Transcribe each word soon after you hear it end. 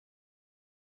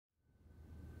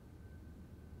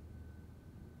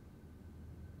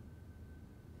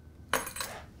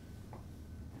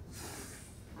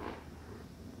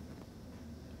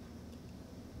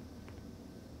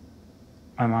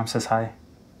My mom says hi.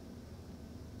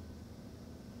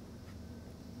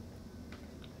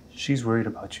 She's worried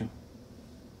about you.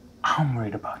 I'm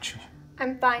worried about you.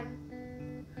 I'm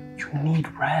fine. You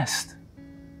need rest.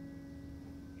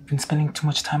 You've been spending too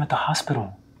much time at the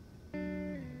hospital. Go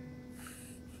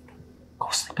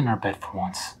sleep in our bed for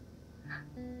once.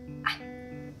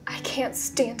 I can't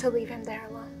stand to leave him there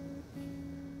alone.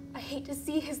 I hate to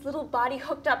see his little body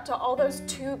hooked up to all those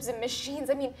tubes and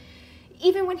machines. I mean,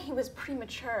 even when he was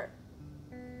premature,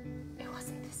 it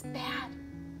wasn't this bad.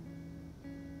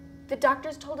 The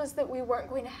doctors told us that we weren't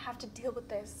going to have to deal with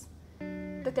this,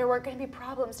 that there weren't going to be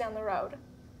problems down the road.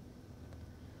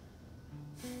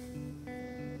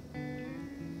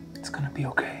 It's gonna be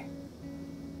okay.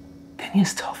 Danny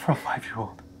is tough for a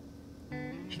 5-year-old.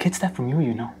 He gets that from you,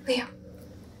 you know. Leo,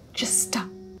 just stop.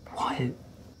 What?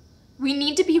 We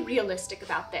need to be realistic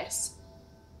about this.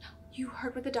 You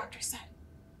heard what the doctor said.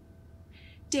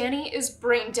 Danny is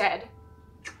brain dead.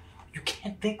 You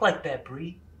can't think like that,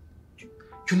 Bree.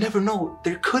 You never know.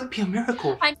 There could be a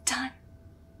miracle. I'm done.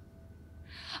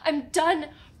 I'm done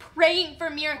praying for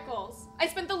miracles. I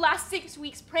spent the last 6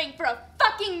 weeks praying for a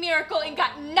fucking miracle and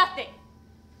got nothing.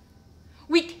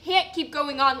 We can't keep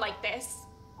going on like this.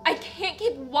 I can't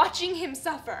keep watching him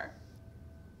suffer.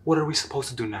 What are we supposed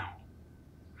to do now?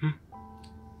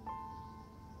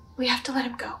 We have to let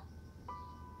him go.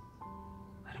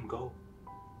 Let him go?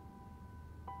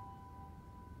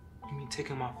 You mean take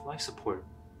him off life support?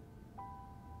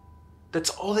 That's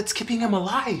all that's keeping him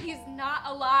alive. He's not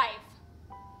alive.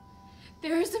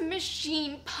 There's a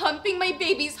machine pumping my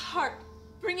baby's heart,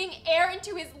 bringing air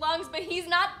into his lungs, but he's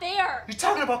not there. You're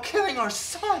talking about killing our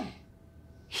son.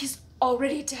 He's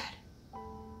already dead.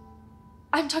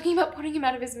 I'm talking about putting him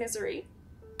out of his misery.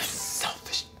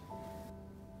 Selfish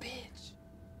bitch.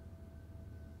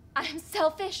 I'm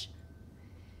selfish.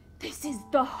 This is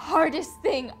the hardest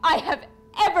thing I have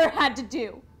ever had to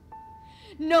do.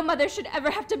 No mother should ever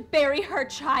have to bury her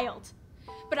child.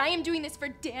 But I am doing this for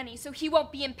Danny so he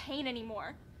won't be in pain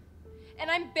anymore. And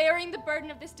I'm bearing the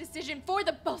burden of this decision for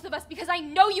the both of us because I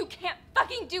know you can't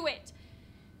fucking do it.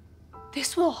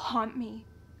 This will haunt me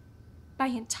my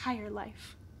entire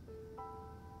life.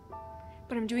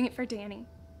 But I'm doing it for Danny.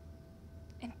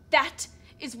 And that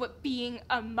is what being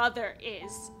a mother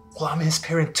is. Well, I'm his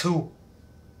parent too.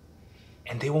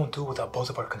 And they won't do it without both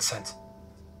of our consent.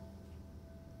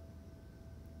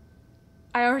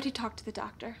 I already talked to the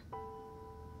doctor.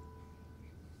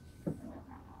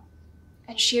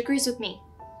 And she agrees with me.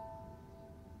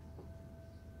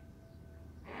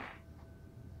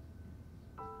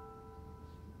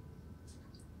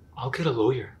 I'll get a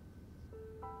lawyer.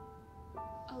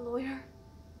 A lawyer?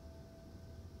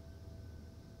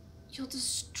 You'll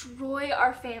destroy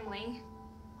our family.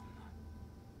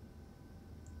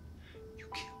 You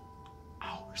killed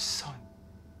our son.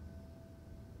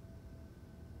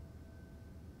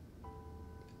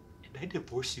 And I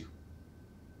divorce you.